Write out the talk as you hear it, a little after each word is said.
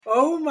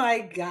Oh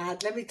my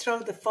God. Let me throw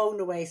the phone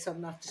away so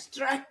I'm not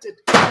distracted.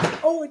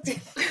 Oh, it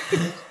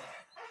didn't,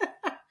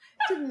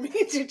 didn't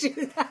mean to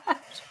do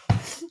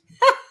that.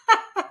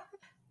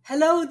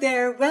 Hello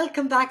there.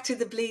 Welcome back to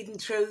The Bleeding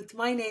Truth.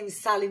 My name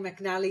is Sally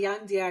McNally.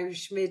 I'm the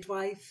Irish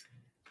midwife.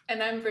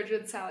 And I'm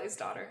Bridget, Sally's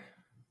daughter.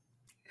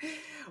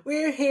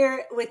 We're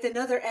here with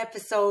another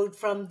episode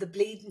from The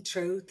Bleeding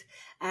Truth.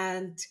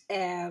 And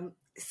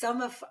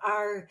some of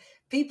our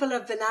people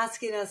have been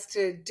asking us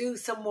to do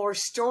some more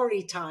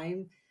story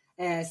time.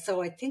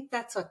 So I think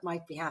that's what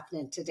might be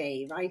happening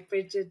today, right,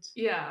 Bridget?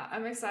 Yeah,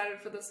 I'm excited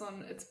for this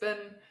one. It's been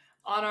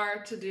on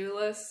our to-do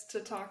list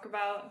to talk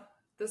about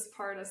this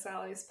part of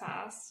Sally's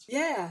past.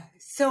 Yeah.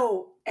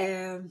 So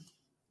when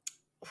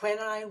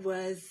I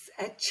was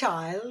a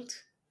child,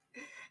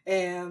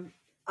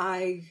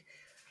 I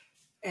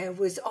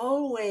was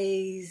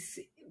always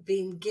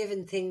being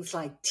given things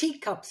like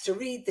teacups to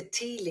read the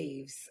tea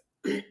leaves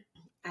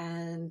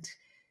and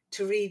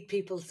to read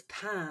people's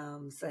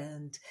palms,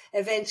 and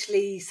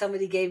eventually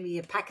somebody gave me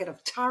a packet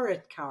of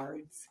tarot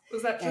cards.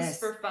 Was that just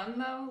for fun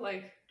though?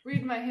 Like,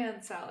 read my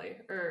hand, Sally,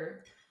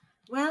 or...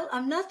 Well,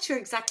 I'm not sure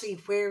exactly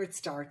where it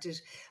started,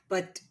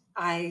 but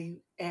I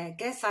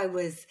guess I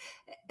was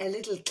a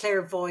little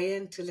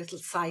clairvoyant, a little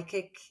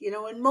psychic,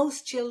 and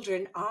most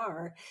children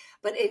are.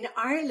 But in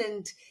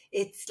Ireland,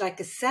 it's like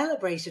a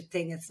celebrated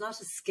thing. It's not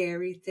a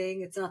scary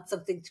thing. It's not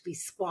something to be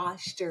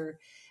squashed, or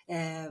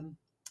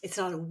it's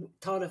not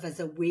thought of as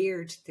a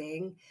weird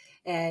thing.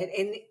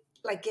 In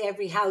like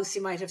every house,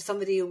 you might have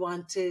somebody who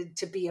wanted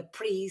to be a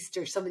priest,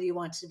 or somebody who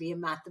wanted to be a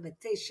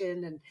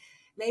mathematician, and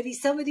maybe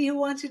somebody who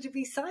wanted to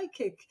be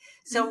psychic.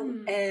 So,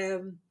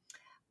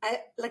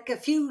 like a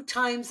few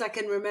times I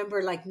can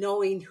remember like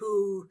knowing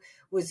who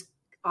was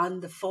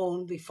on the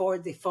phone before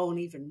the phone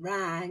even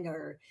rang,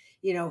 or,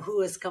 who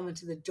was coming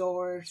to the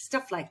door,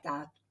 stuff like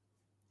that.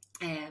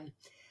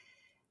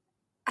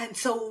 And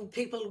so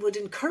people would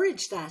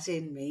encourage that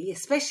in me,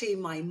 especially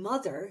my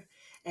mother.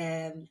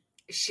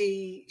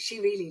 She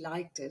really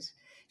liked it.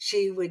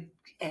 She would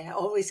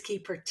always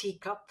keep her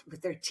teacup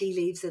with her tea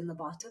leaves in the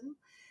bottom.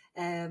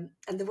 And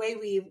the way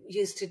we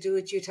used to do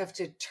it, you'd have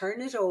to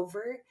turn it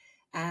over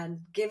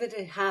and give it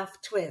a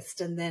half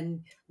twist and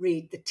then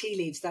read the tea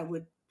leaves that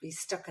would be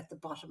stuck at the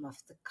bottom of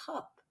the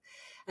cup.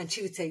 And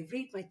she would say,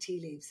 read my tea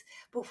leaves.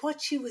 But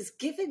what she was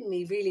giving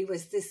me really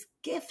was this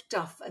gift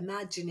of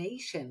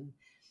imagination.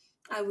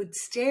 I would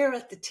stare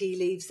at the tea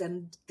leaves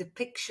and the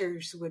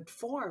pictures would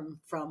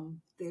form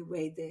from the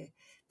way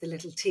the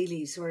little tea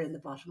leaves were in the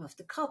bottom of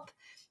the cup.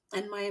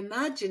 And my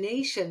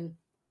imagination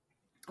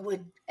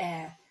would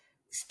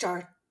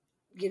start,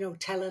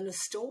 telling a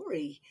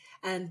story.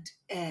 And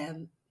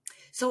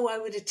so I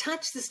would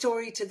attach the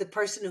story to the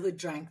person who had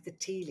drank the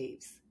tea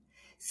leaves.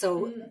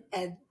 So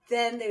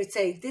then they would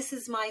say, this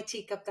is my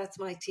teacup, that's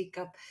my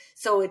teacup.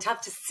 So I'd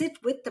have to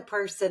sit with the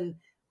person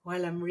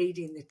while I'm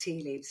reading the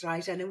tea leaves,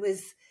 right? And it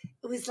was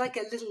like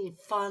a little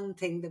fun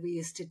thing that we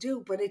used to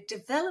do, but it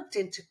developed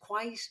into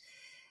quite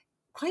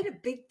a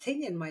big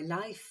thing in my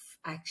life,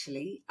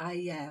 actually.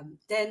 I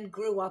then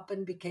grew up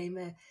and became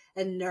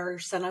a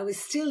nurse, and I was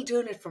still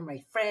doing it for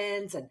my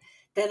friends. And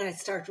then I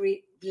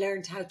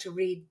learned how to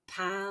read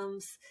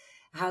palms,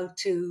 how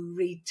to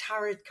read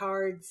tarot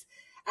cards.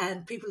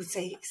 And people would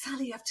say,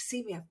 Sally, you have to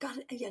see me. I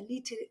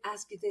need to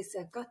ask you this.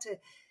 I've got to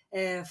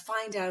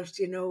find out,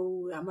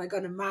 am I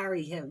going to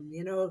marry him?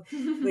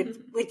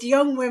 With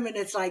young women,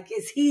 it's like,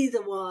 is he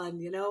the one,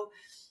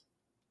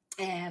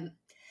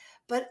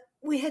 But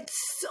we had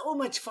so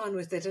much fun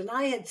with it, and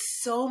I had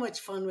so much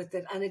fun with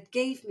it, and it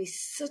gave me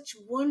such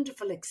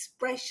wonderful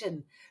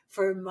expression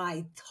for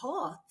my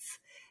thoughts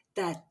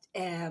that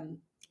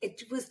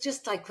it was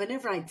just like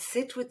whenever I'd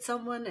sit with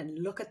someone and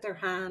look at their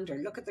hand or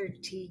look at their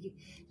tea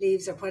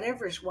leaves or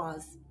whatever it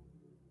was,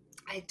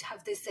 I'd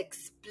have this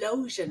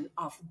explosion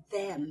of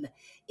them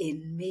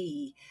in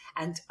me,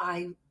 and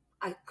I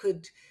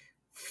could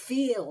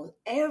feel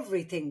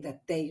everything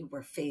that they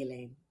were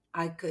feeling.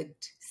 I could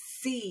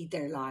see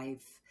their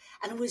life,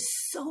 and it was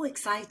so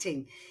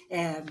exciting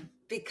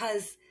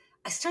because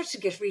I started to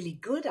get really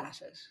good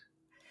at it,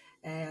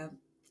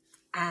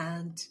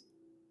 and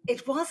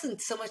it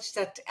wasn't so much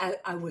that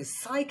I was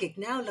psychic.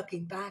 Now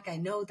looking back, I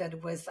know that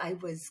I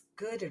was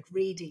good at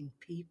reading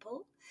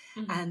people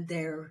and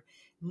their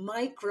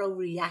micro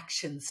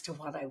reactions to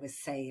what I was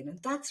saying.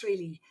 And that's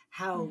really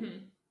how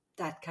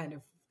that kind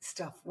of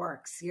stuff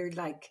works. You're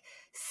like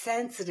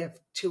sensitive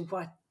to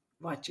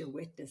what you're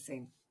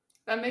witnessing.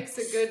 That makes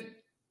a good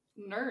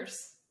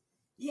nurse.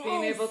 Yes.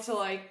 Being able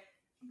to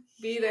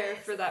be there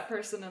for that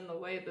person in the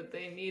way that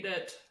they need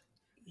it.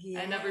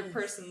 Yes. And every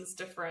person's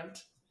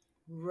different.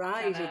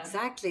 Right,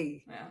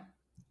 exactly. Yeah.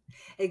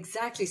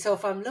 Exactly. So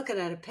if I'm looking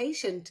at a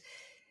patient,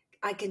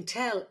 I can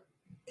tell,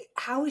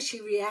 how is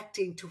she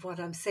reacting to what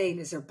I'm saying?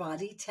 Is her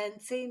body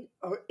tensing,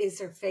 or is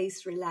her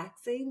face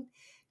relaxing?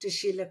 Does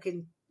she look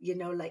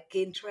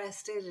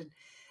interested? And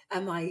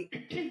am I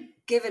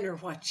giving her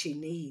what she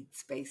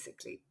needs,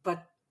 basically?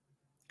 But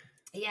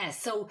yeah,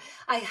 so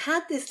I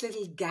had this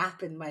little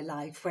gap in my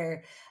life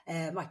where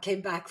I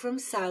came back from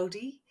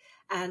Saudi,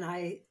 and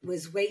I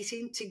was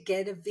waiting to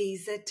get a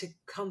visa to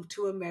come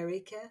to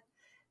America.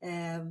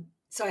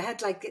 So I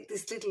had like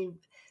this little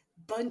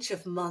bunch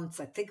of months.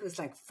 I think it was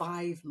like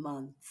 5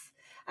 months.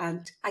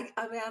 And I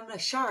mean, I'm a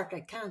shark. I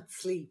can't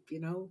sleep,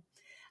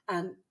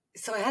 And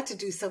so I had to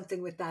do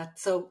something with that.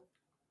 So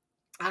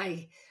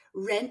I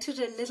rented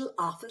a little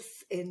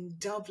office in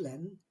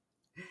Dublin,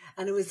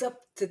 and it was up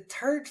the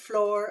third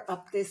floor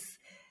up this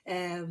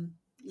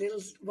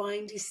little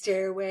windy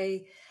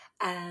stairway,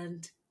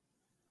 and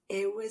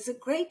it was a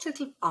great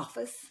little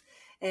office.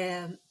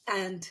 And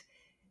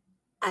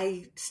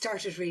I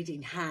started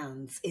reading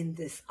hands in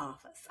this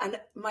office. And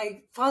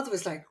my father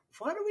was like,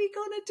 what are we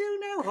going to do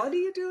now? What are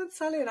you doing,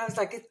 Sally? And I was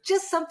like, it's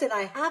just something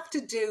I have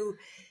to do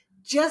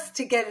just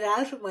to get it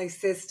out of my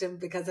system,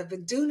 because I've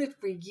been doing it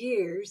for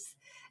years.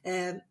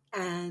 And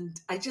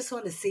I just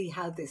want to see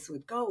how this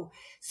would go.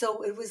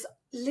 So it was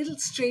a little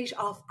street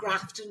off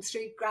Grafton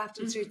Street.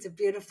 Grafton Street's a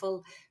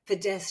beautiful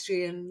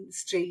pedestrian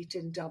street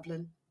in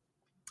Dublin.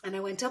 And I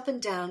went up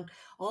and down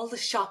all the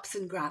shops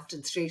in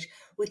Grafton Street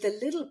with a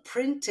little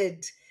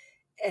printed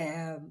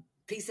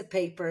piece of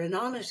paper, and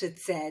on it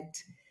said,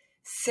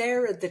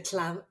 Sara the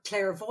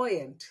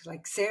Clairvoyant.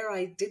 Like, Sarah,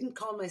 I didn't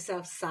call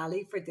myself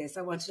Sally for this.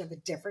 I wanted to have a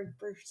different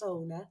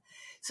persona.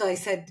 So I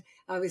said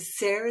I was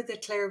Sara the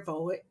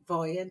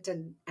Clairvoyant,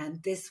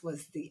 and this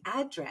was the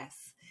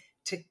address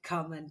to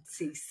come and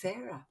see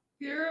Sara.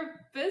 You're a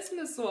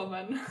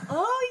businesswoman.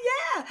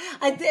 Oh,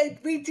 yeah.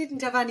 We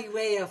didn't have any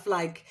way of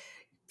like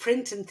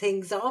printing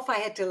things off. I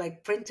had to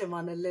like print them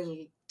on a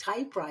little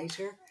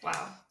typewriter.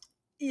 Wow.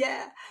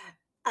 Yeah.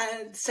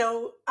 And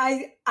so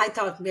I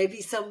thought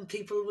maybe some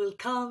people will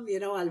come,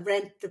 I'll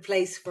rent the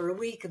place for a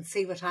week and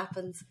see what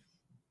happens.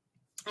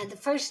 And the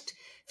first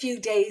few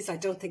days, I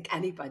don't think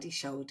anybody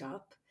showed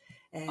up.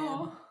 And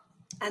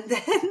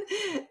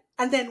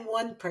then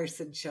one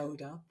person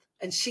showed up,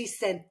 and she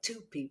sent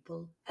 2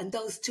 people, and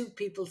those 2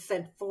 people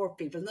sent 4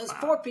 people, and those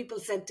 4 people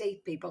sent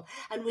 8 people.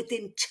 And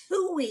within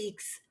 2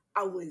 weeks,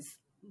 I was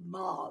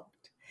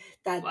mobbed.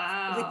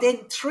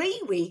 Within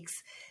 3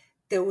 weeks,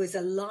 there was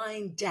a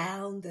line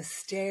down the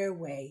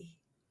stairway,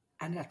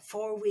 and at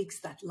 4 weeks,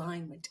 that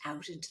line went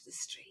out into the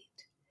street.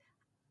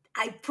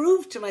 I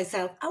proved to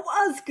myself I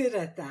was good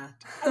at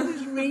that. I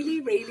was really,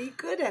 really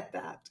good at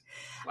that.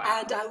 Wow.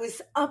 And I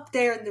was up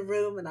there in the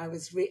room, and I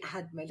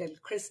had my little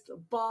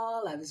crystal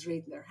ball. I was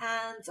reading their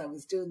hands. I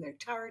was doing their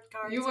tarot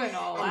cards. You went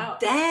all out.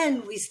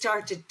 Then we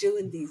started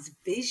doing these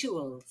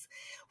visuals.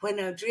 When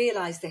I'd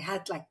realized they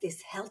had like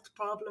this health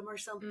problem or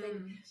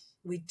something,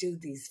 we'd do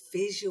these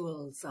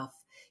visuals of,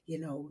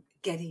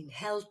 getting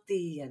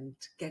healthy and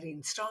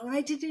getting strong.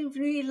 I didn't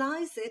even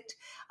realize it.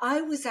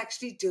 I was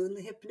actually doing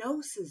the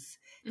hypnosis.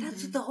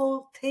 That's what the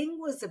whole thing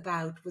was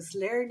about, was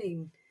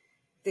learning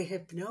the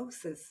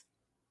hypnosis.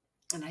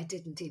 And I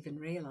didn't even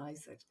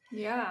realize it.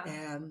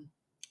 Yeah.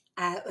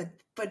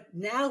 But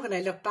now when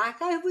I look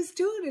back, I was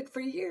doing it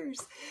for years.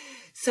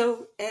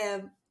 So,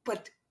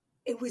 but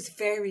it was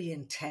very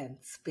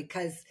intense,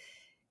 because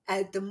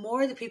the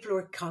more the people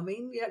were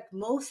coming,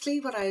 mostly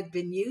what I had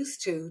been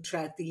used to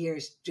throughout the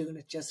years doing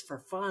it just for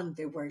fun,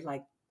 they were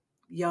like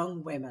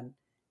young women,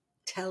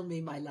 tell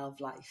me my love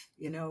life,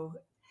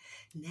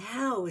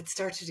 Now it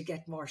started to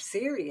get more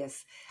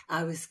serious.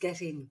 I was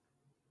getting,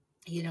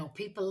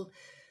 people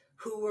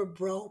who were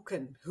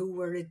broken, who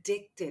were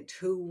addicted,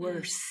 who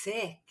were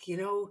sick,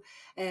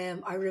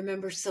 I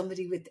remember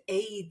somebody with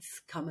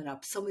AIDS coming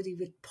up, somebody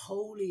with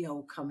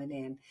polio coming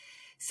in,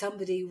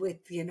 somebody with,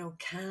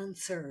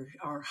 cancer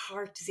or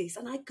heart disease.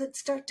 And I could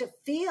start to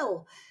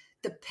feel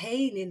the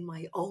pain in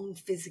my own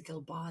physical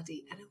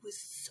body. And it was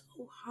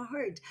so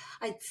hard.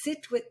 I'd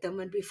sit with them,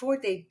 and before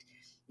they'd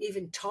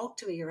even talk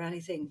to me or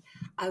anything,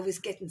 I was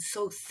getting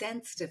so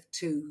sensitive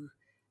to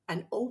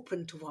and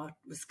open to what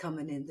was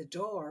coming in the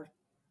door.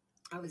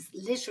 I was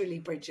literally,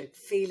 Bridget,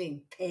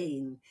 feeling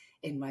pain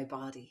in my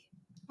body.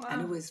 Wow.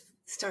 And it was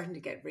starting to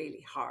get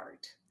really hard.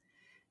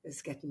 It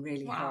was getting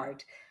really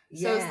hard.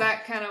 So is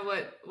that kind of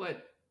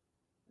what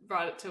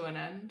brought it to an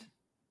end?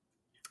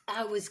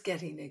 I was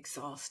getting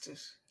exhausted.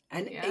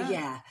 And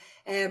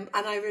and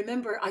I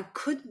remember I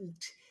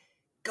couldn't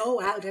go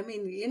out. I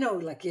mean,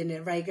 like in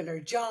a regular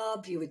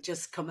job, you would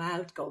just come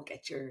out, go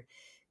get your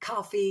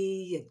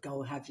coffee, you'd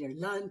go have your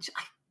lunch.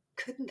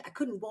 I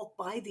couldn't walk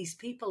by these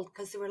people,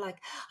 because they were like,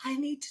 I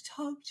need to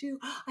talk to you.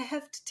 I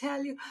have to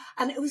tell you.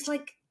 And it was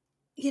like,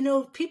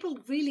 people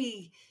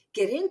really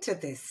get into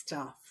this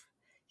stuff.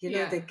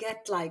 They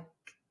get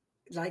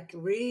like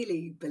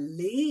really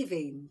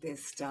believing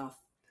this stuff.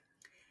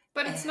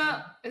 But it's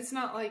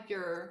not like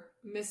you're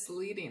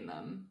misleading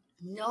them.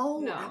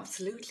 No,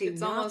 absolutely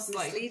it's not almost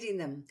misleading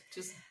them.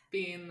 Just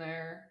being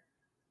there.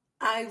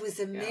 I was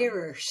a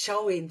mirror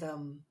showing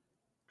them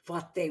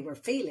what they were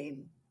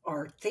feeling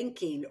or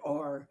thinking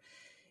or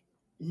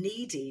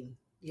needing.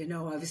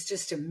 I was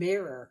just a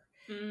mirror.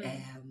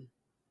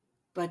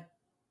 But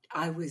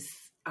I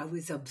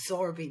was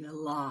absorbing a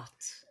lot.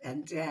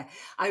 And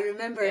I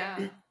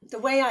remember the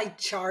way I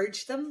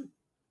charged them,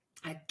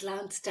 I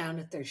glanced down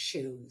at their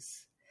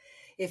shoes.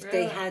 If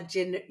they Really? had,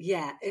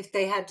 if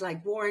they had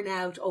like worn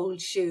out old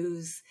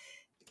shoes,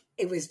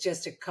 it was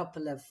just a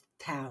couple of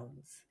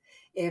pounds.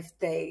 If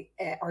they,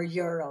 or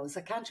euros,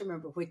 I can't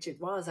remember which it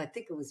was. I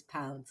think it was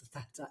pounds at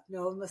that time.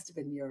 No, it must have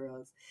been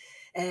euros.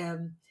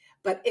 Um,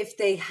 but if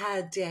they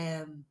had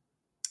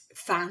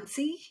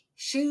fancy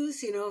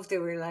shoes, if they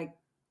were like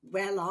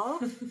well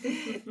off,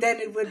 then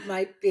it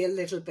might be a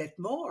little bit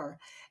more.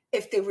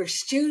 If they were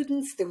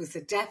students, there was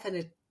a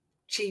definite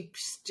cheap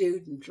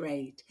student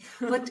rate.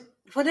 But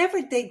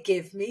whatever they'd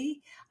give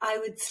me, I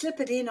would slip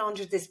it in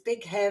under this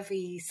big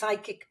heavy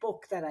psychic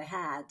book that I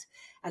had,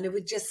 and it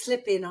would just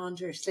slip in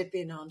under.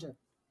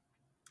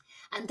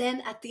 And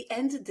then at the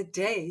end of the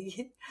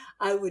day,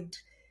 I would,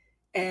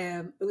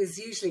 it was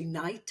usually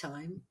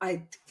nighttime,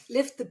 I'd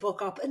lift the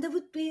book up and there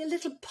would be a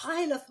little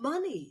pile of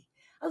money.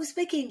 I was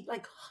making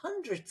like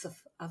hundreds of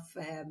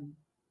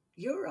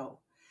euro.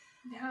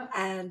 Yeah.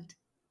 And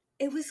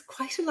it was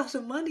quite a lot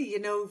of money,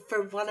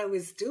 for what I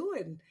was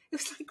doing. It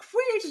was like,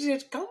 where did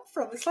it come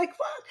from? It's like,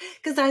 what?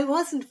 Because I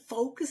wasn't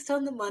focused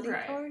on the money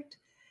Right. part.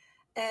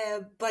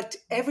 But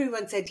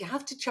everyone said you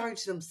have to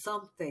charge them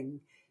something,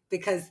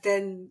 because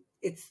then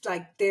it's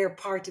like they're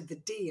part of the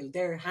deal.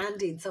 They're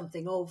handing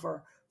something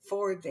over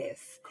for this.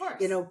 Of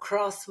course.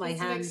 Cross my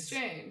It's hands.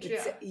 an exchange,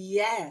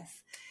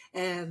 Yes.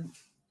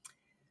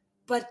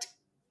 But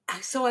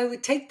so I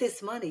would take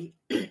this money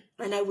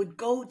and I would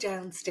go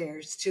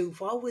downstairs to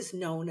what was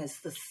known as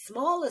the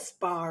smallest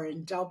bar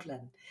in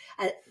Dublin,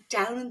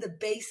 down in the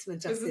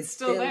basement of Is it this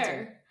still building.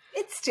 there?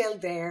 It's still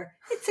there.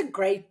 It's a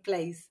great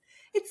place.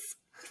 It's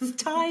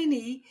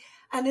tiny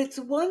and it's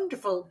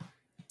wonderful.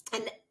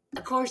 And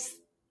of course,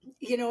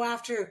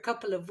 after a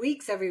couple of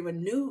weeks,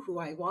 everyone knew who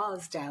I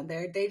was down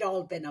there. They'd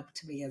all been up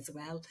to me as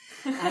well.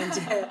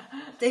 And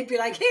they'd be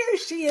like, here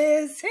she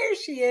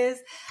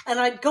is. And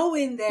I'd go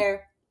in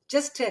there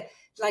just to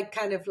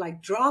kind of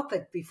drop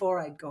it before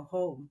I'd go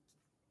home.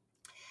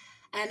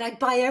 And I'd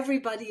buy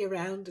everybody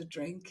around a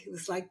drink. It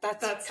was like,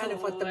 that's kind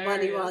of what the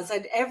money was.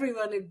 And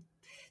everyone had,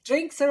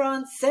 drinks are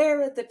on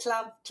Sara the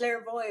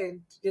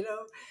Clairvoyant,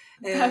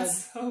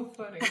 That's so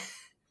funny.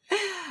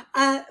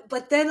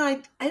 But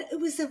then it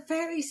was a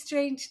very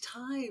strange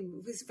time.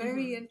 It was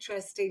very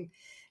interesting.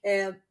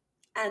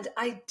 And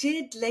I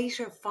did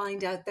later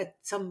find out that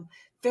some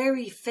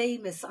very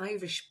famous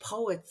Irish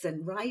poets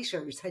and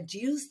writers had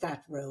used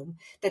that room,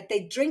 that they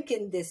drink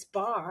in this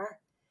bar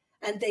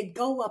and they'd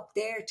go up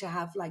there to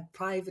have like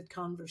private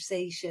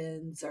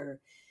conversations or,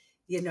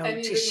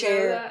 And to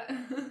share.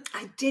 Know that?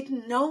 I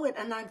didn't know it.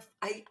 And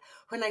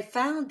when I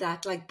found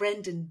that, like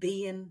Brendan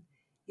Behan,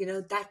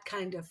 that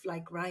kind of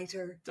like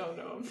writer. Don't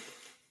know him.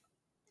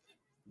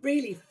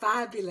 Really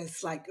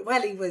fabulous.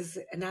 He was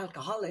an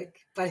alcoholic,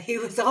 but he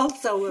was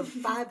also a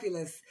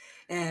fabulous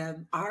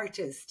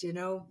artist,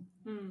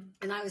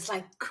 And I was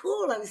like,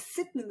 cool. I was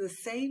sitting in the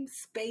same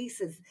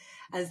space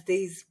as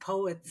these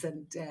poets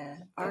and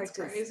artists.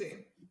 That's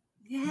crazy.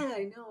 Yeah,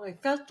 I know. I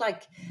felt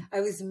like I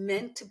was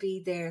meant to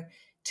be there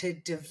to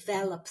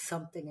develop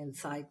something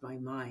inside my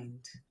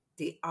mind.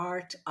 The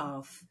art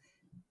of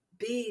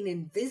being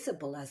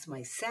invisible as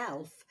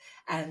myself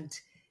and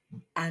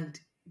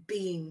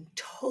being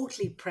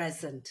totally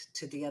present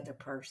to the other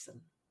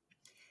person.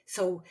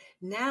 So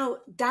now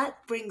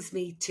that brings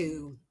me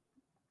to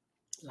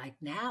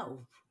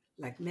now,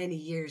 many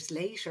years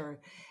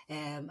later,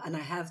 and I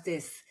have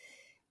this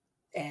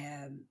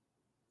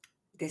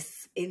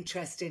this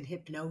interest in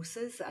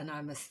hypnosis, and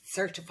I'm a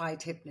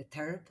certified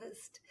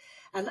hypnotherapist.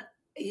 And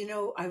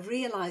I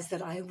realized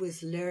that I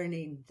was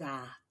learning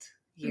that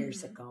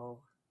years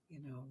ago.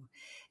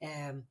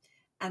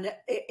 And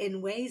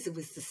in ways, it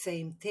was the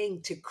same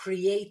thing, to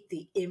create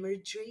the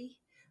imagery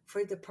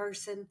for the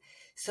person,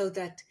 so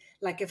that,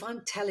 if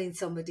I'm telling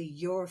somebody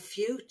your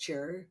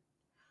future,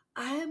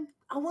 I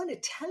want to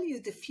tell you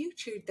the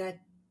future that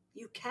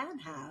you can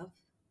have,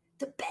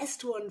 the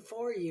best one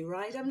for you,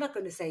 right? I'm not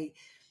going to say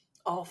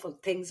awful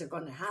things are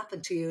going to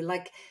happen to you.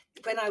 Like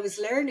when I was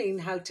learning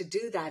how to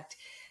do that,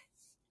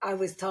 I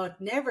was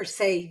taught never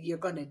say you're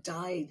going to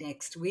die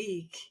next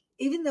week,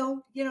 even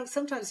though,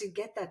 sometimes you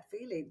get that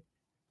feeling.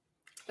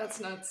 That's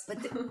nuts. But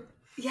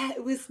yeah,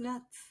 it was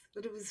nuts.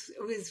 But it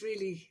was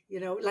really,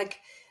 like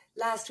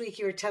last week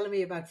you were telling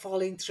me about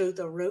falling through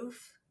the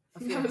roof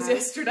of your house.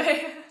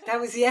 Yesterday. That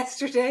was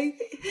yesterday.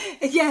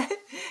 Yeah.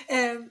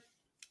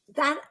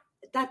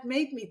 That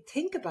made me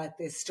think about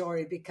this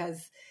story,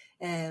 because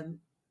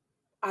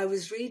I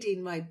was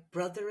reading my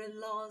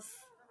brother-in-law's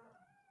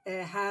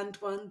hand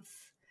once,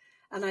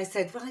 and I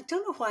said, well, I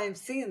don't know why I'm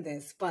seeing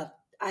this, but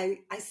I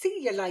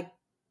see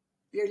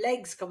your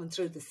legs coming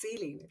through the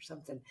ceiling or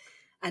something.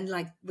 And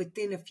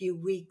within a few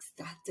weeks,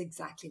 that's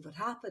exactly what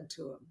happened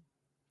to him.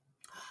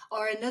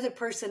 Or another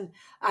person,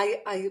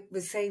 I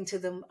was saying to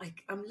them,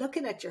 I'm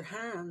looking at your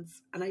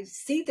hands and I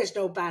see there's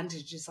no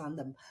bandages on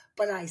them,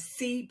 but I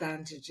see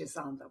bandages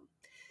on them.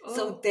 Oh.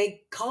 So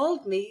they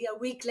called me a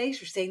week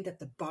later saying that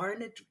the barn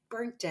had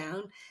burnt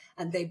down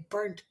and they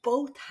burnt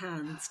both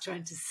hands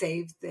trying to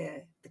save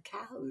the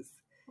cows.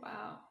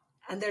 Wow.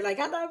 And they're like,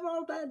 and I'm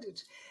all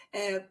bandaged.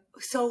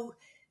 So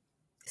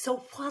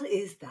So what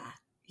is that?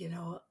 You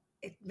know,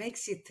 it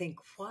makes you think,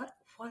 what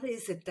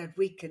is it that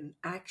we can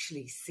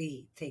actually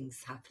see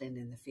things happening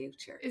in the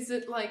future? Is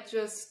it like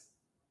just,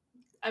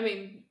 I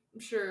mean,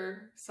 I'm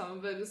sure some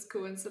of it is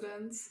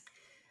coincidence.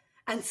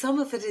 And some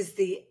of it is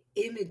the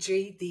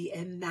imagery, the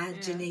Yeah.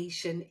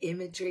 imagination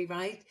imagery,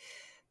 right?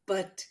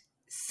 But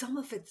some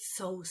of it's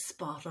so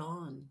spot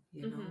on,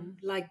 you know,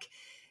 Mm-hmm. like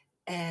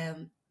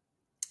um,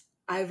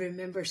 I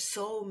remember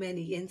so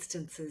many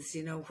instances,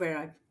 you know, where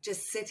I'm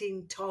just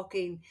sitting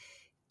talking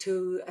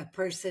to a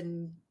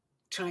person,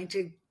 trying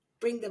to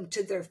bring them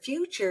to their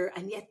future,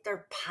 and yet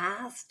their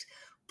past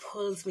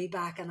pulls me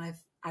back, and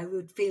I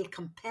would feel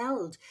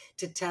compelled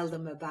to tell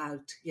them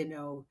about, you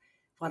know,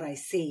 what I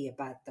see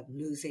about them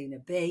losing a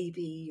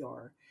baby,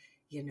 or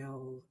you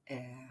know,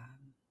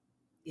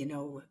 you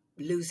know,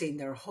 losing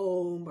their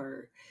home,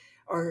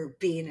 or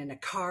being in a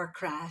car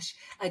crash.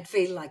 I'd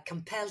feel like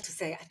compelled to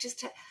say, I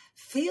just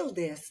feel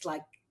this,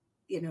 like,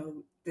 you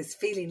know, this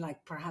feeling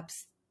like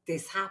perhaps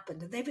this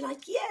happened, and they'd be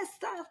like, yes,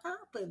 that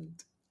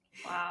happened.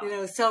 Wow. You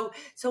know, so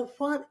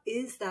what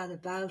is that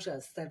about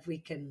us that we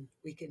can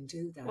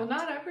do Well, that?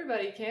 not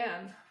everybody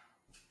can.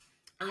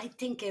 I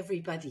think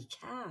everybody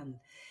can.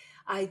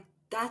 I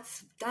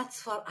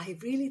that's what I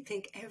really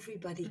think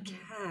everybody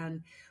Mm-hmm.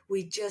 can.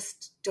 We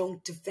just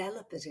don't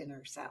develop it in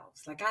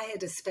ourselves. Like I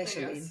had a I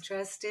special guess.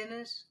 interest in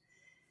it.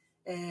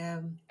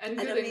 And And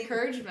good I mean,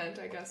 encouragement,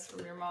 I guess,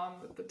 from your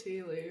mom with the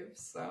tea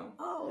leaves. So,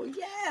 oh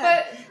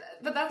yeah.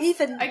 but that's, I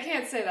Even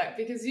can't say that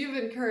because you've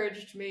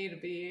encouraged me to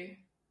be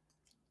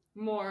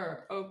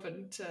more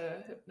open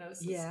to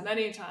hypnosis yeah,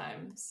 many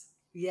times.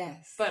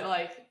 yes. But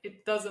like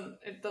it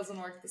doesn't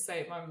work the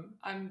same.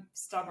 I'm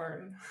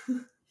stubborn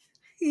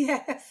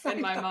Yes, in I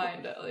my know.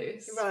 mind at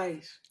least.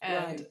 Right,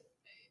 And right.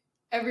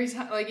 every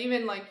time, like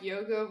even like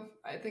yoga,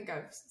 I think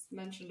I've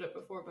mentioned it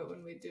before, but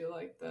when we do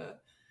like the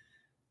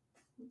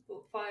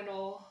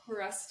final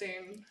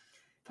resting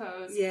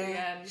pose at the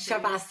Yeah. end,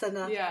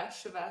 Shavasana. yeah,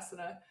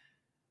 shavasana,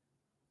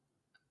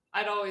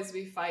 I'd always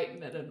be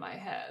fighting it in my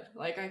head.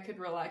 Like I could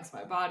relax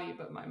my body,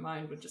 but my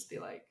mind would just be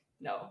like,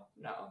 no,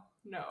 no,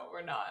 no,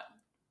 we're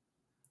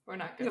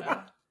not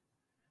gonna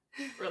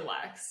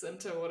relax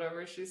into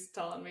whatever she's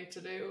telling me to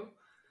do.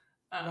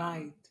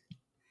 Right.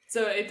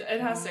 So it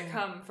has to Oh,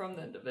 come from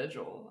the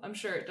individual. I'm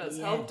sure it does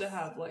help yes. to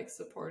have like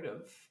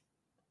supportive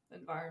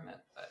environment,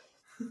 but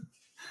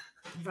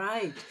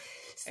Right.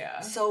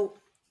 yeah. So,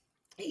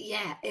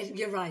 yeah,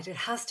 you're right. It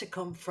has to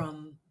come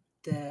from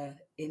the Mm-hmm.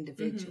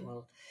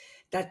 individual,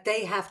 that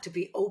they have to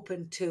be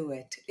open to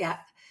it. Yeah.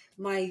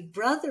 My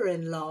brother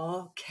in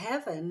law,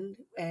 Kevin,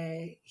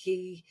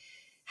 he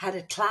had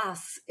a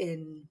class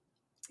in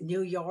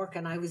New York,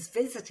 and I was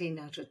visiting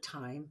at a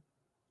time,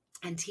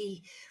 and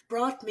he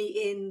brought me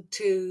in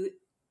to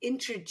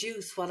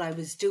introduce what I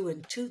was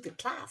doing to the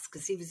class,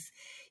 because he was,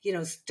 you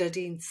know,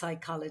 studying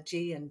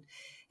psychology. And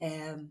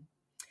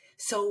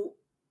so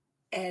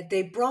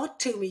they brought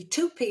to me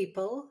two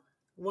people.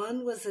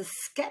 One was a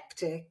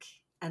skeptic,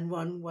 and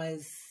one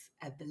was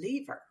a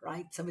believer,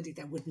 right? Somebody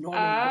that would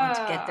normally want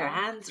to get their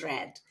Ah, hands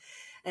read.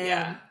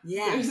 yeah.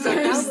 Yeah, There's so that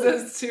there's was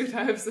those two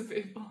types of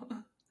people.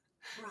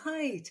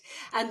 right.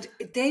 And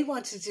they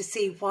wanted to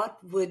see what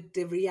would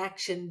the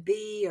reaction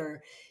be,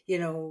 or, you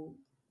know,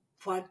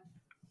 what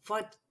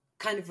what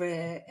kind of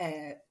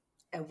a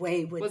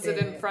way would Was it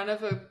in the front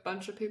of a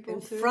bunch of people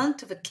in too?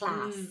 front of a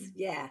class. Mm,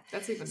 Yeah.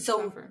 that's even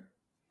So tougher.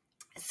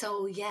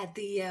 so yeah,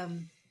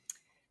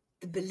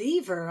 the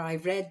believer, I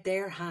read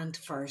their hand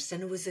first,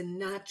 and it was a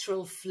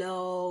natural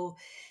flow.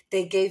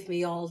 They gave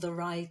me all the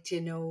right, you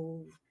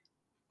know,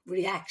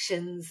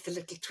 reactions, the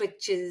little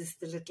twitches,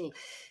 the little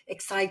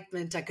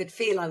excitement. I could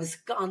feel I was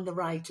on the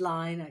right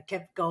line. I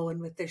kept going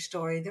with their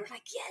story. They were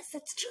like, yes,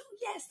 that's true.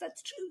 Yes,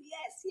 that's true.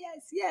 Yes,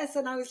 yes, yes.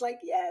 And I was like,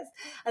 yes.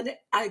 And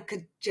I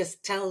could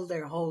just tell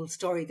their whole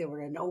story. They were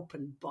an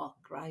open book,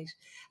 right?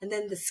 And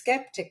then the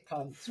skeptic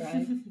comes,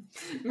 right? And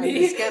the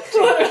Me? skeptic,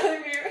 Literally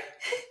me.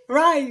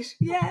 right?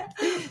 Yeah.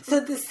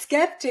 So the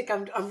skeptic,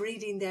 I'm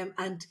reading them,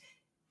 and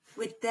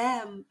with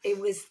them, it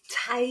was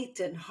tight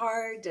and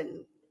hard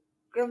and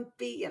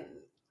grumpy, and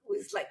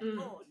was like, Mm,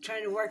 oh,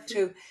 trying to work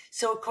through.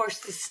 So of course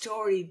the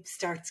story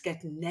starts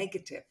getting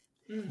negative,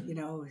 you mm.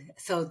 know.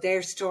 So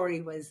their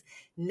story was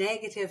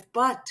negative,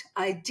 but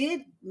I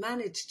did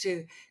manage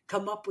to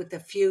come up with a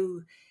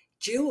few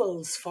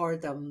jewels for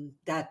them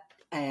that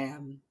I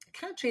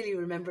can't really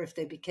remember if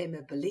they became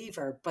a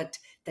believer, but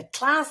the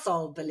class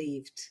all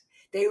believed.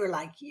 They were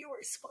like, you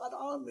were spot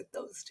on with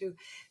those two.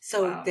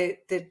 So Wow.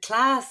 the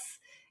class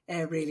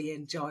really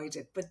enjoyed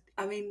it. But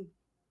I mean,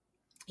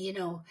 you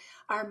know,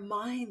 our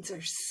minds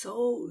are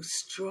so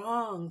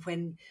strong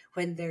when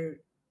they're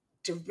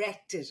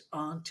directed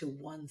onto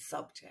one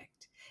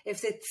subject.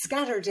 If it's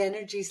scattered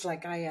energies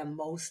like I am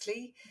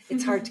mostly,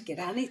 it's hard to get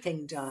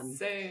anything done,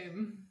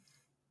 Same.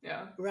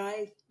 Yeah.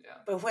 right? Yeah.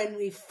 But when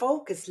we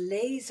focus,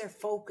 laser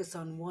focus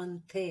on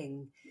one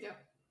thing,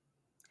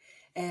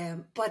 Yeah.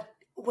 but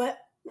what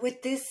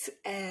with this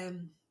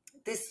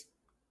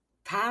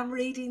palm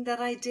reading that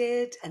I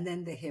did, and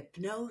then the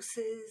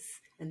hypnosis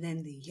and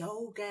then the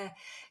yoga.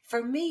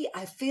 For me,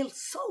 I feel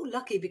so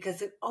lucky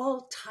because it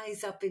all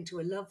ties up into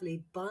a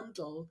lovely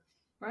bundle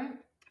Right.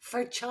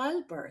 for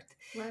childbirth.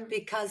 Right.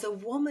 Because a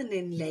woman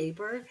in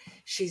labor,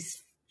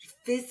 she's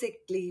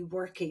physically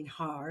working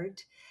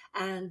hard,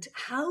 and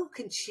how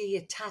can she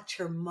attach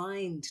her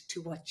mind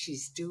to what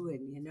she's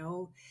doing, you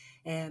know?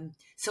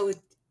 So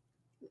it,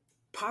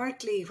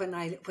 partly when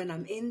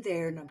I'm in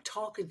there and I'm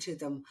talking to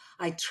them,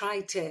 I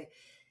try to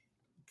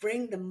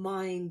bring the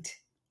mind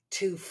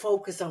to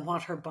focus on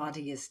what her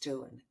body is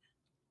doing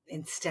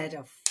instead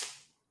of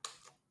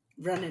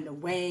running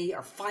away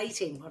or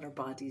fighting what her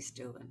body's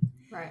doing.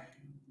 Right.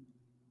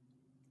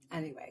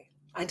 Anyway,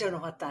 I don't know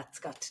what that's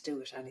got to do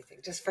with anything.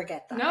 Just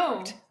forget that No,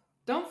 part.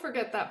 don't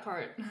forget that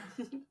part.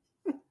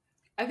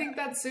 I think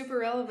that's super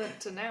relevant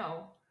to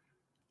now.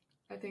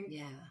 I think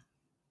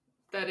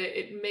that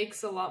it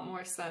makes a lot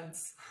more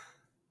sense.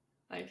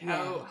 Like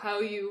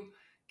how you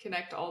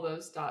connect all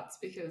those dots,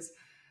 because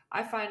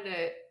I find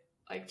it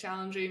like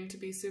challenging to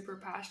be super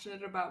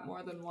passionate about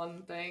more than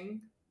one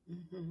thing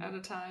at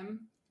a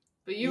time.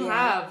 But you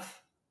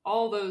have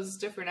all those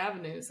different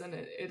avenues, and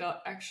it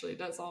actually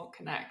does all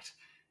connect.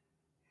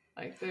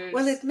 Like there's,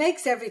 well, it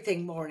makes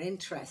everything more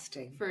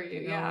interesting for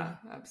you, yeah,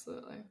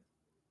 absolutely.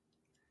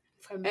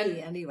 For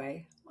me,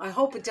 anyway. I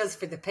hope it does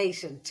for the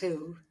patient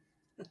too.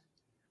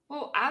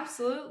 Well,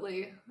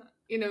 absolutely.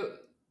 You know,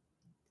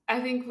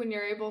 I think when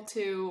you're able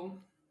to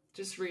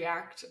just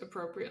react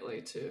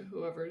appropriately to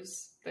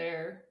whoever's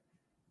there,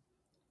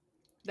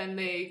 then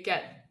they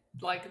get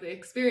like the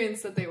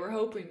experience that they were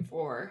hoping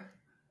for.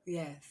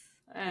 Yes.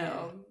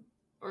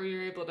 Or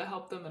you're able to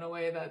help them in a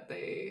way that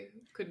they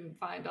couldn't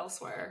find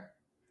elsewhere.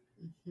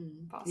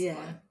 Possibly.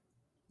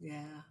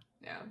 Yeah.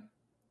 Yeah.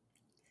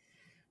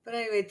 But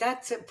anyway,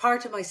 that's a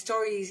part of my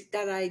story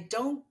that I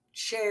don't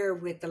share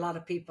with a lot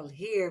of people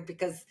here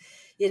because,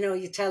 you know,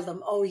 you tell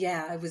them, oh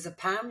yeah, I was a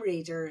palm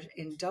reader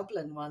in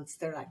Dublin once.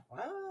 They're like,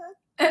 what?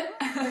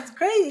 That's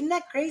crazy. Isn't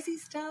that crazy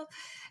stuff?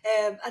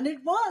 And it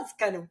was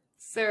kind of...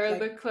 Sara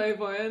the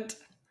Clairvoyant.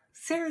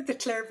 Sara the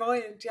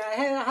Clairvoyant. Yeah,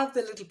 I have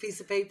the little piece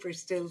of paper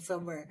still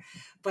somewhere.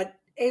 But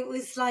it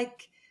was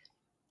like,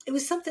 it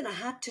was something I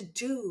had to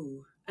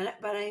do.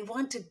 But I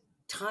wanted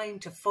time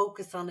to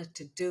focus on it,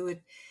 to do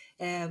it.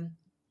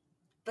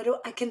 But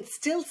I can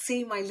still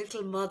see my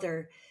little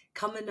mother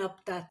coming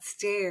up that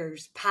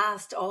stairs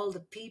past all the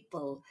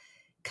people,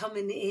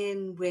 coming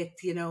in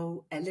with, you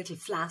know, a little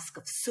flask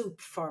of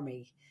soup for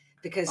me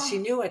because she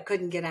knew I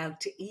couldn't get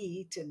out to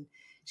eat, and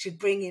she'd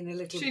bring in a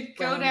little she'd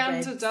brown go down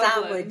bread to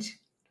Dublin. sandwich.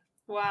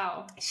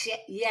 Wow.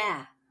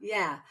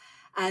 Yeah.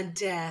 And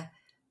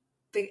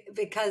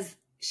because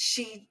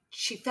she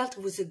felt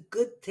it was a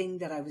good thing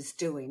that I was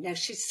doing. Now,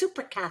 she's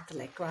super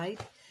Catholic, right?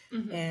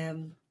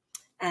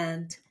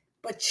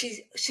 But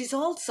she's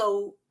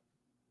also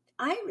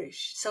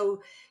Irish,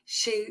 so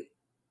she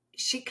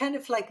kind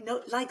of like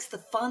likes the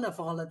fun of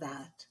all of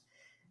that.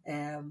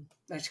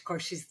 But of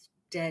course, she's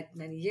dead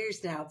many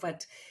years now,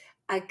 but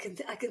I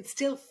can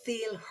still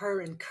feel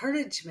her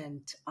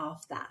encouragement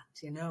of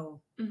that, you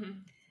know.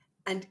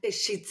 And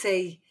she'd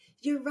say,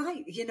 "You're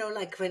right," you know,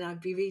 like when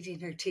I'd be reading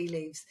her tea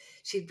leaves,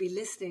 she'd be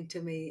listening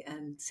to me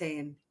and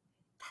saying,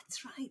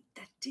 "That's right,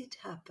 that did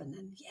happen,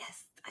 and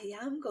yes, I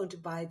am going to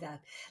buy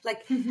that."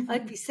 Like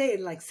I'd be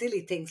saying like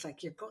silly things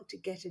like, "You're going to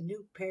get a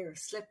new pair of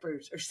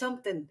slippers," or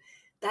something.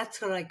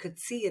 That's what I could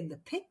see in the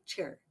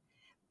picture.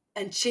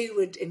 And she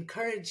would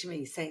encourage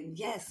me saying,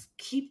 "Yes,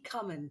 keep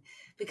coming,"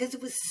 because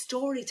it was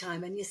story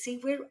time. And you see,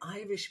 we're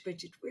Irish,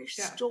 Bridget, we're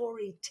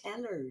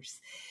storytellers.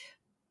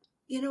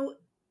 You know,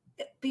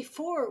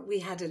 before we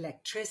had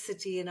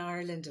electricity in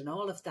Ireland and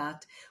all of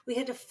that, we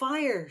had a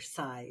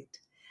fireside,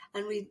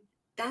 and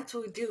that's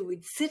what we'd do.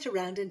 We'd sit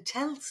around and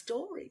tell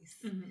stories.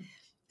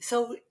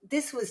 So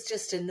this was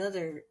just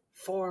another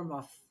form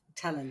of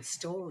telling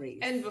stories.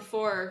 And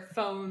before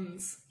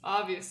phones,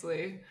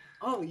 obviously.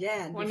 Oh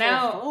yeah. Well,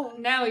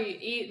 now you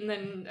eat and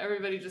then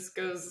everybody just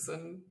goes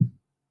and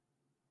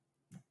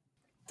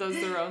does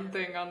their own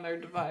thing on their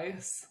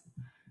device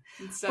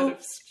instead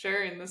of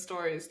sharing the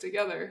stories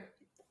together.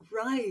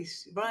 Right.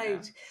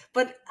 Yeah.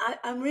 But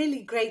I'm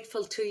really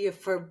grateful to you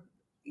for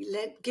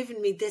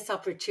giving me this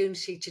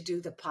opportunity to do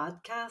the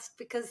podcast,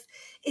 because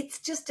it's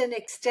just an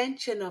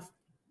extension of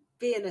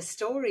being a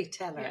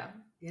storyteller,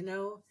 you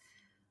know.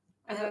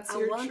 And I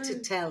want to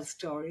tell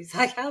stories.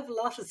 I have a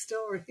lot of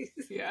stories.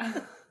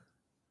 Yeah.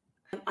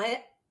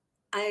 I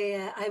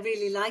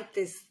really like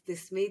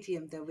this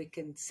medium that we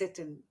can sit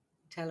and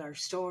tell our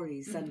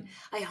stories, and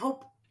I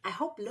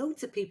hope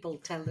loads of people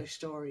tell their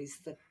stories.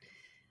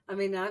 I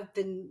mean, I've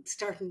been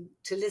starting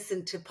to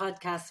listen to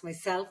podcasts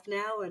myself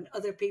now and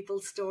other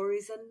people's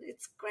stories, and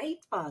it's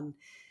great fun,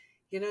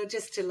 you know,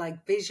 just to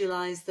like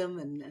visualize them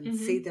and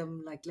see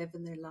them like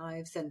living their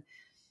lives. And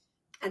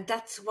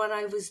that's what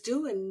I was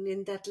doing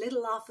in that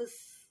little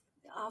office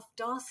off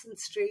Dawson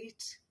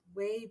Street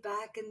way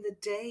back in the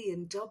day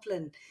in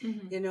Dublin,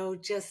 you know,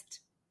 just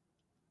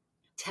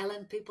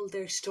telling people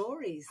their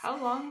stories. How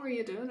long were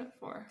you doing it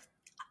for?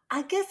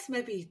 I guess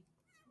maybe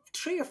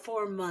 3 or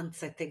 4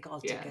 months, I think,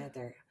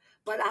 altogether.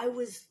 but I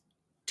was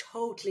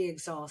totally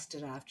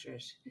exhausted after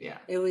it. Yeah.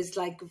 It was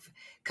like,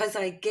 because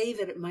I gave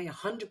it my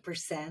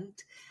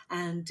 100%,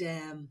 and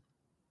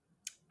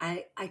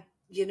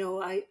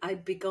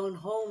I'd be going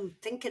home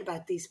thinking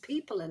about these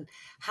people and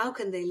how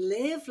can they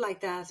live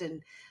like that,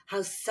 and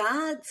how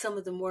sad some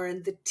of them were,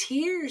 and the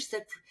tears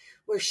that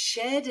were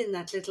shed in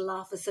that little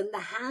office, and the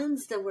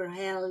hands that were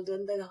held,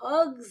 and the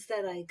hugs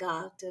that I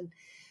got, and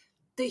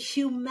the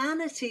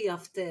humanity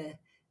of the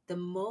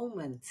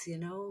moments,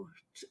 It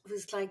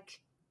was like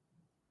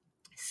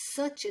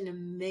such an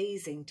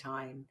amazing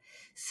time,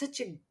 such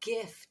a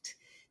gift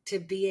to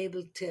be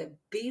able to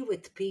be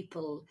with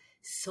people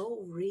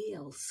so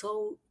real,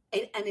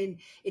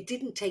 it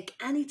didn't take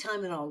any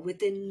time at all.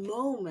 Within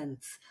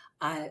moments,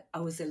 I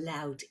was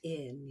allowed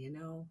in,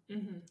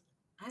 Mm-hmm.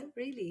 I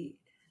really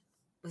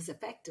was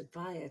affected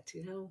by it,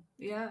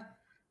 Yeah.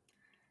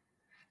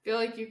 I feel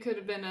like you could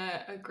have been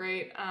a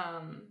great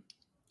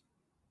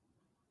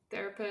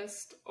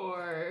therapist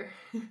or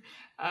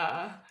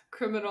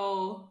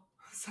criminal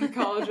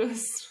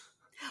psychologist.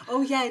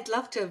 Oh yeah, I'd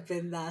love to have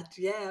been that.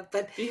 Yeah,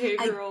 but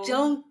Behavioral. I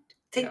don't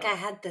think I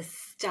had the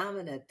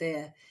stamina,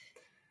 the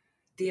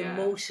Yeah.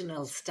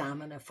 emotional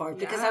stamina for it,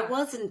 because I Yeah.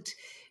 wasn't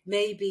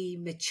maybe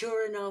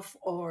mature enough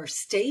or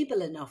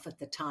stable enough at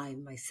the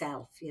time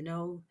myself,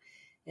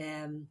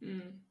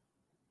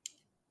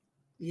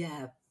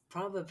 Yeah,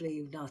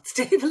 probably not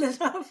stable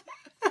enough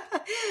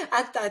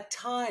at that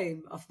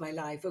time of my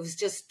life. It was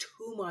just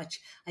too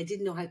much. I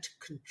didn't know how to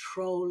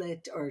control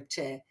it or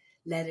to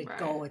let it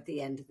go Right. at the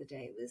end of the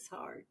day. It was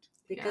hard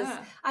because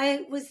Yeah.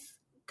 I was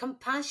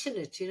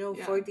compassionate,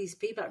 Yeah. for these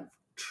people. I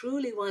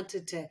truly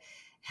wanted to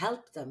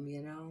help them,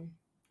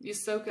 You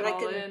soak it But I all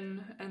can,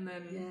 in and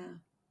then yeah.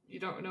 you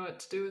don't know what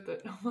to do with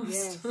it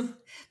almost. Yes.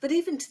 But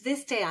even to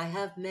this day, I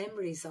have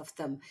memories of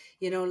them,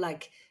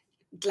 like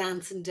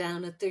glancing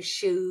down at their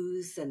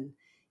shoes and,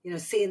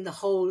 seeing the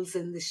holes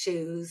in the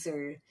shoes,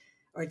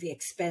 or the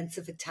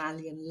expensive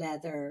Italian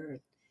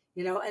leather,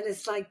 and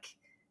it's like,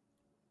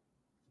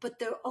 but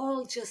they're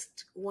all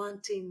just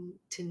wanting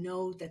to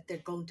know that they're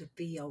going to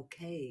be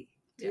okay.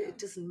 Yeah. It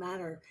doesn't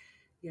matter,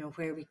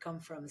 where we come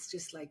from. It's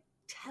just like,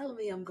 tell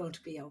me I'm going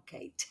to be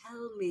okay.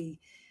 Tell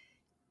me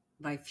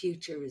my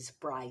future is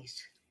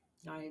bright.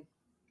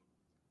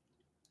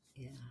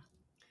 Yeah.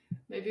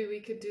 Maybe we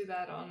could do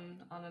that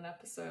on an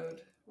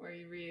episode where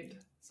you read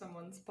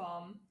someone's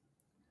palm.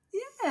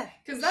 Yeah,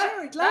 because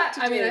sure, I'd love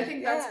to I do mean, I it,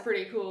 think yeah. that's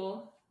pretty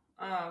cool.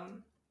 I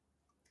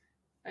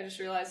just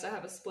realized I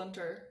have a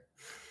splinter.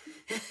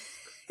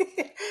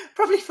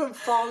 Probably from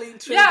falling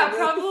through. Yeah, the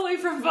roof. probably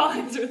from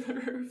falling through the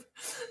roof.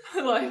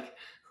 Like,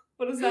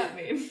 what does that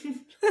mean?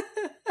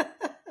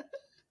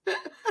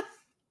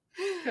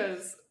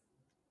 Because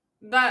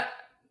that,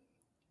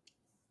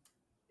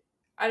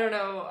 I don't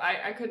know,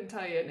 I couldn't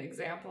tell you an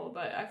example,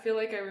 but I feel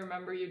like I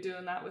remember you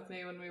doing that with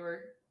me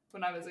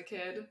when I was a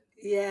kid.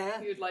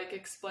 Yeah. You'd like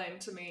explain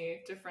to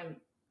me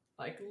different,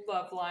 like,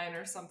 love line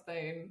or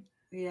something.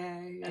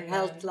 Yeah, your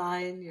health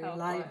line, your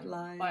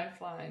lifeline.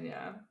 Lifeline,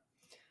 yeah.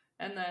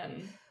 And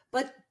then...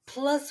 But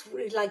plus,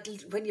 like,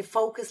 when you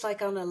focus,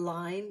 like, on a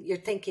line, you're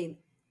thinking,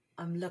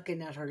 I'm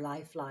looking at her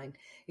lifeline.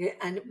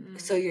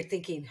 So you're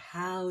thinking,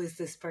 how is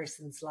this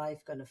person's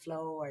life going to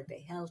flow? Are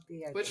they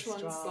healthy? Are Which they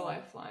one's strong? the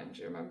lifeline?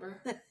 Do you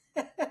remember?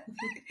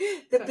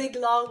 The big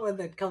long one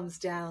that comes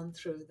down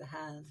through the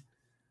hand.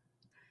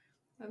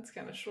 That's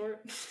kind of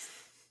short.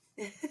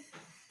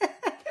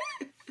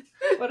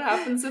 What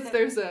happens if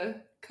there's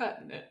a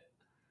cut in it?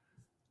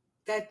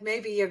 That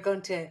maybe you're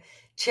going to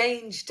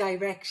change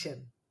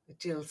direction.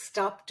 That you'll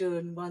stop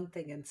doing one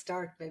thing and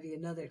start maybe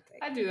another thing.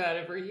 I do that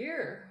every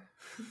year.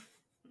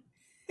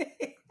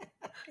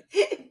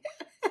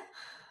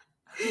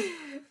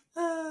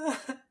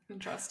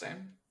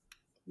 Interesting.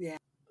 Yeah.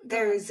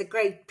 There is a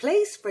great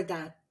place for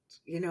that,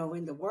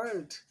 in the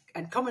world.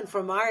 And coming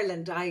from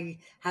Ireland, I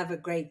have a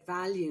great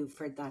value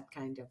for that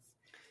kind of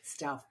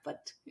stuff.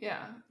 But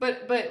yeah,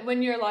 but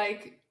when you're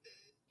like,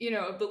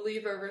 a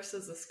believer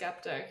versus a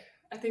skeptic,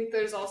 I think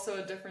there's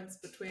also a difference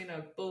between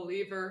a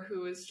believer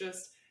who is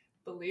just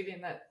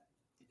believing that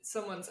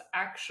someone's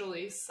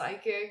actually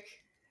psychic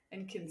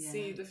and can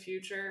see the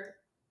future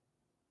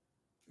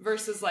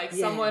versus like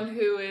someone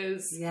who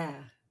is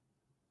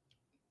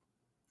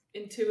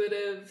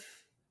intuitive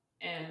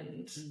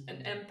and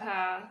an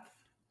empath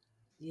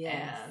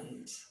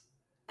and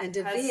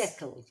a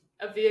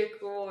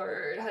vehicle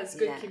or has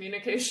good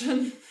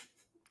communication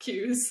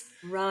cues.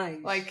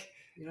 Right. Like,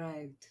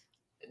 right.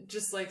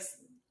 Just like,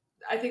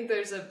 I think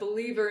there's a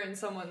believer in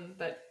someone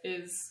that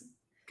is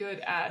good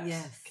at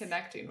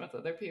connecting with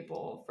other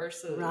people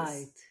versus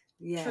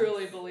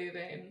truly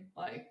believing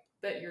like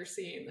that you're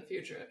seeing the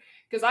future.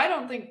 Because I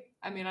don't think,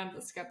 I'm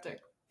the skeptic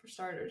for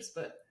starters,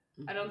 but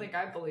I don't think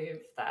I believe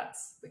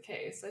that's the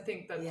case. I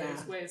think that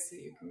there's ways that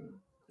you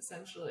can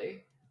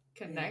essentially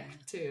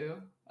connect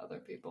to other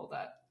people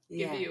that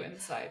give you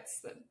insights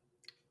that.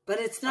 But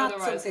it's not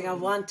something I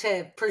want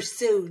to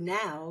pursue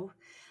now.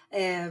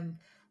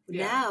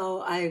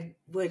 Now I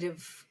would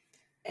have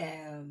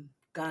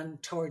gone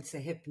towards the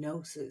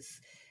hypnosis,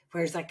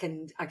 whereas I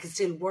can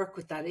still work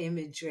with that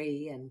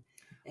imagery and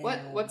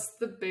what's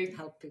the big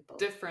help people.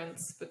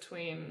 difference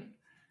between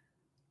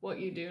what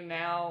you do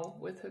now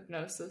with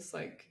hypnosis,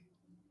 like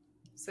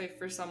say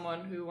for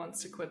someone who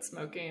wants to quit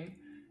smoking,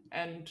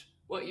 and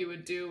what you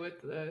would do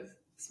with the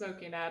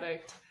smoking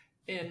addict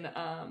in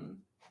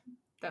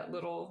that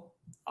little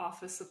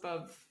office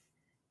above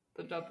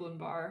the Dublin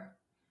bar?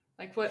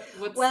 Like what's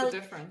the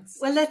difference?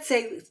 Well, let's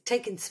say,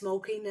 taking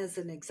smoking as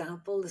an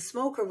example, the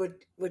smoker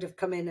would have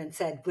come in and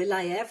said, will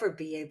I ever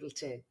be able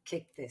to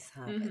kick this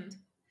habit?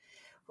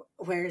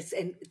 Whereas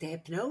in the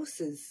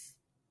hypnosis,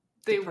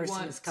 the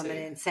person is coming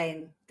in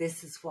saying,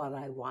 this is what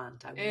I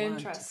want. I want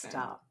to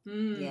stop.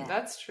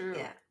 That's true.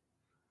 Yeah.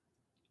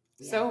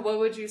 So what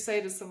would you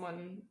say to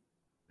someone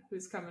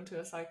who's coming to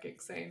a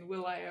psychic saying,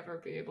 will I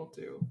ever be able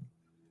to?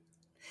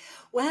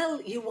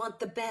 Well, you want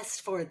the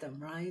best for them,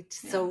 right?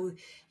 Yeah. So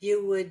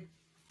you would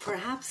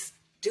perhaps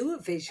do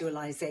a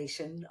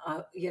visualization,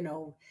 of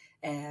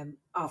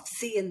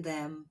seeing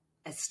them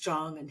as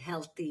strong and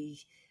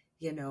healthy,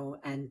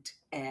 and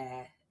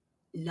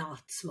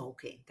not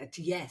smoking. That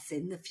yes,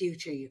 in the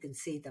future you can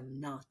see them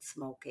not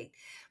smoking,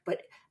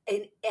 but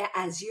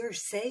as you're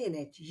saying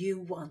it, you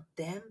want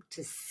them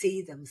to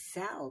see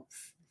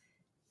themselves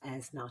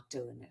as not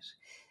doing it.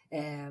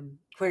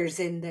 Whereas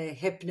in the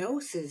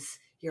hypnosis,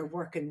 you're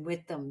working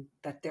with them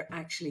that they're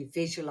actually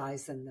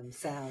visualizing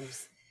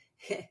themselves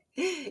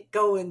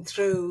going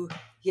through,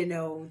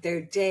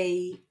 their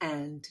day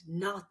and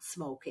not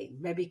smoking,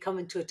 maybe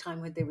coming to a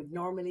time when they would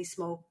normally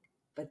smoke,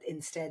 but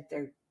instead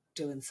they're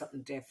doing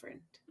something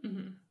different.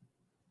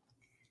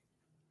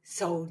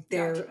 So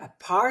they're a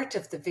part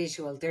of the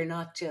visual. They're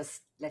not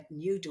just letting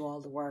you do all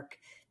the work.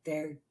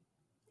 They're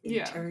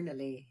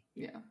internally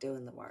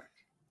doing the work.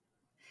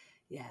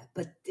 Yeah,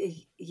 but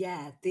the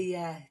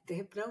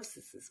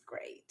hypnosis is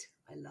great.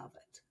 I love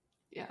it.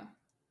 Yeah.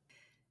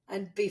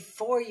 And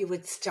before you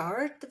would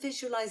start the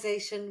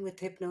visualization with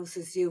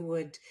hypnosis, you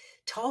would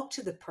talk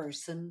to the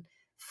person,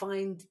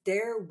 find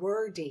their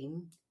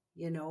wording,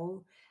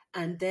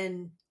 and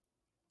then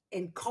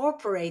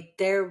incorporate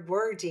their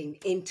wording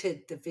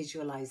into the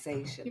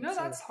visualization.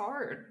 That's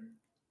hard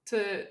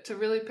to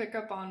really pick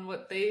up on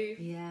what they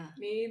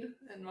need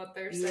and what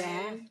they're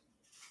saying.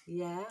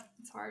 Yeah.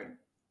 It's hard.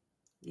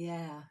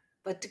 Yeah.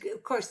 But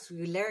of course,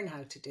 we learn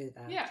how to do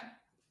that. Yeah.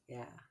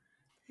 Yeah.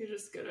 You're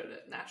just good at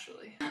it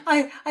naturally.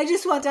 I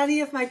just want any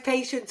of my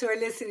patients who are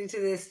listening to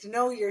this to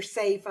know you're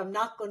safe. I'm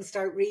not going to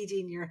start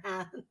reading your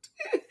hand.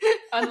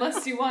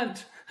 Unless you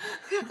want.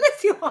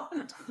 Unless you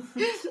want.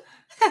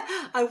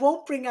 I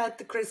won't bring out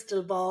the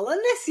crystal ball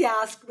unless you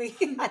ask me.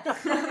 I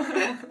don't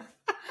know.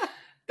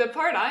 The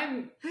part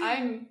I'm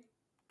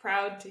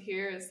proud to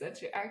hear is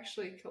that you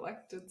actually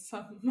collected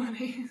some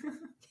money.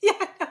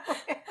 Yeah,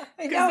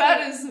 I know.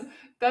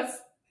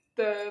 That's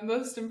the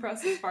most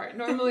impressive part.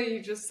 Normally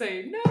you just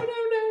say, no,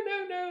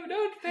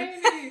 don't pay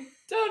me.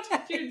 Don't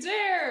you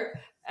dare.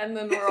 And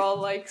then we're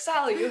all like,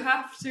 Sally, you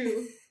have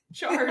to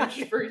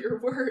charge for your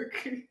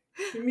work.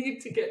 You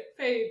need to get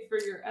paid for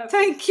your effort.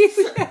 Thank you.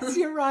 Yes,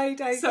 you're right.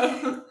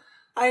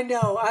 I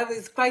know. I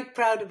was quite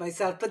proud of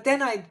myself. But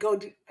then I'd go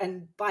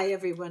and buy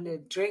everyone a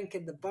drink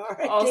in the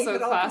bar. Also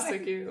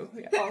classic you.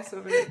 Yeah,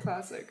 also very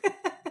classic.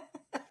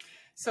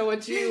 So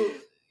what you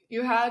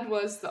had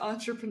was the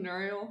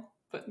entrepreneurial,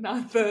 but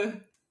not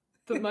the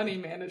money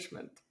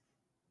management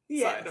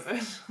side of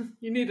it.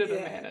 You needed a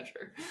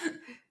manager.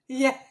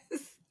 Yes.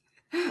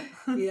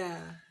 Yeah.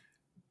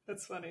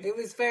 That's funny. It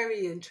was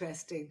very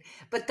interesting.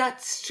 But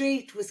that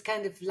street was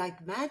kind of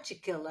like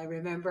magical, I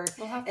remember.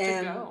 We'll have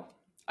to go.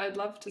 I'd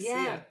love to see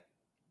it.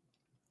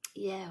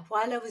 Yeah.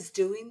 While I was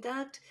doing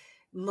that,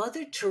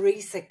 Mother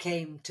Teresa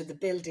came to the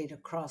building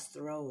across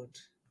the road,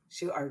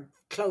 or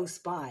close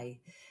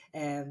by.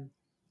 And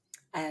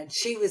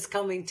she was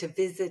coming to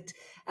visit.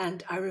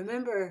 And I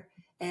remember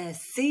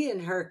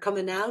seeing her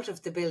coming out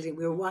of the building.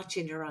 We were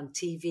watching her on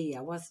TV.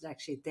 I wasn't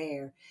actually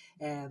there.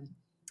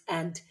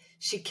 And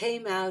she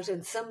came out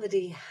and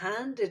somebody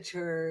handed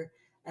her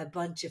a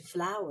bunch of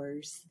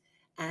flowers.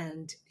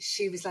 And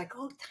she was like,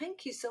 oh,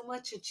 thank you so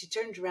much. And she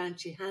turned around,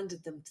 she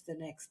handed them to the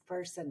next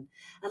person.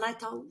 And I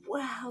thought,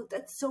 wow,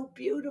 that's so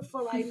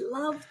beautiful. I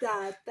love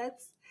that.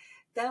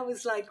 That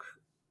was like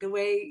the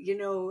way,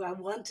 I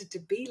wanted to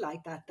be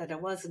like that I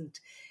wasn't,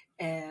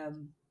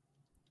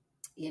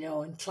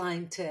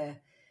 inclined to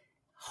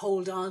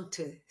hold on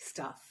to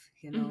stuff,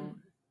 Mm-hmm.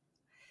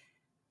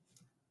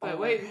 But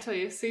wait until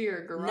you see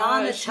your garage.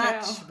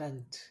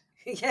 Non-attachment.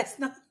 Now. Yes,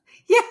 no.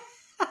 Yeah.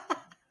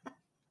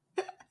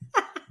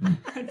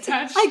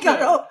 Attachment. I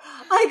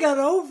got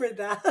over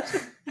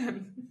that.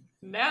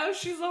 Now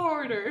she's a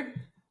hoarder.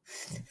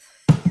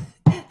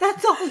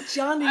 That's all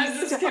Johnny's I'm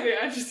just stuff. kidding.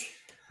 I'm just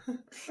kidding.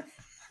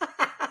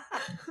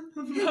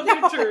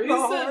 Mother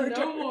Teresa,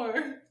 no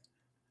more.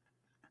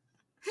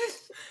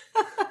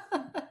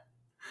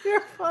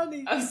 You're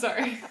funny. I'm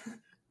sorry.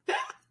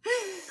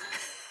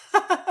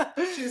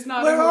 She's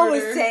not We're a hoarder.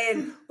 always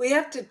saying we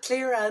have to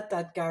clear out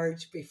that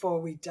garage before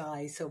we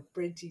die so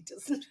Bridgie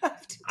doesn't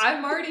have to.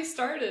 I've already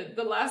started.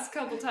 The last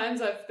couple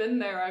times I've been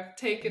there, I've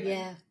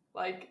taken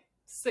like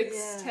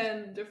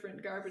 10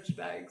 different garbage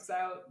bags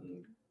out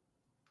and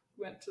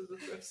went to the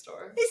thrift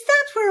store. Is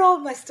that where all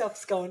my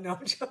stuff's going? No,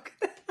 I'm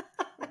joking.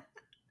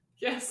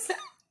 Yes.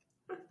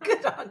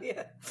 Good on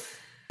you.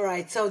 All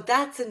right, so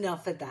that's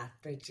enough of that,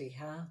 Bridgie,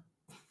 huh?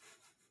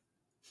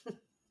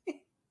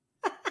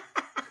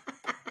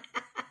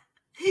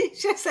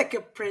 She's like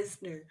a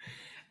prisoner.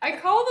 I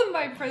call them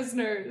my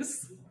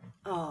prisoners.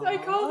 Aww. I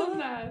call them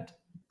that.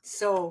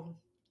 So,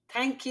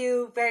 thank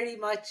you very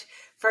much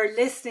for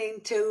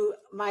listening to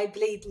my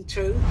Bleeding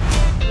Truth.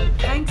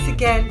 Thanks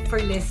again for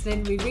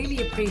listening. We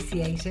really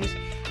appreciate it.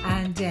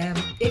 And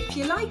if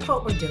you like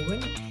what we're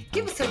doing,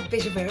 give us a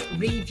bit of a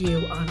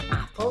review on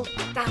Apple.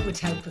 That would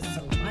help us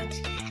so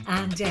much.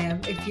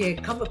 And if you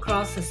come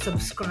across a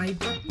subscribe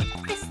button,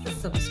 press the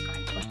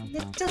subscribe button.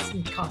 It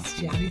doesn't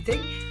cost you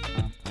anything.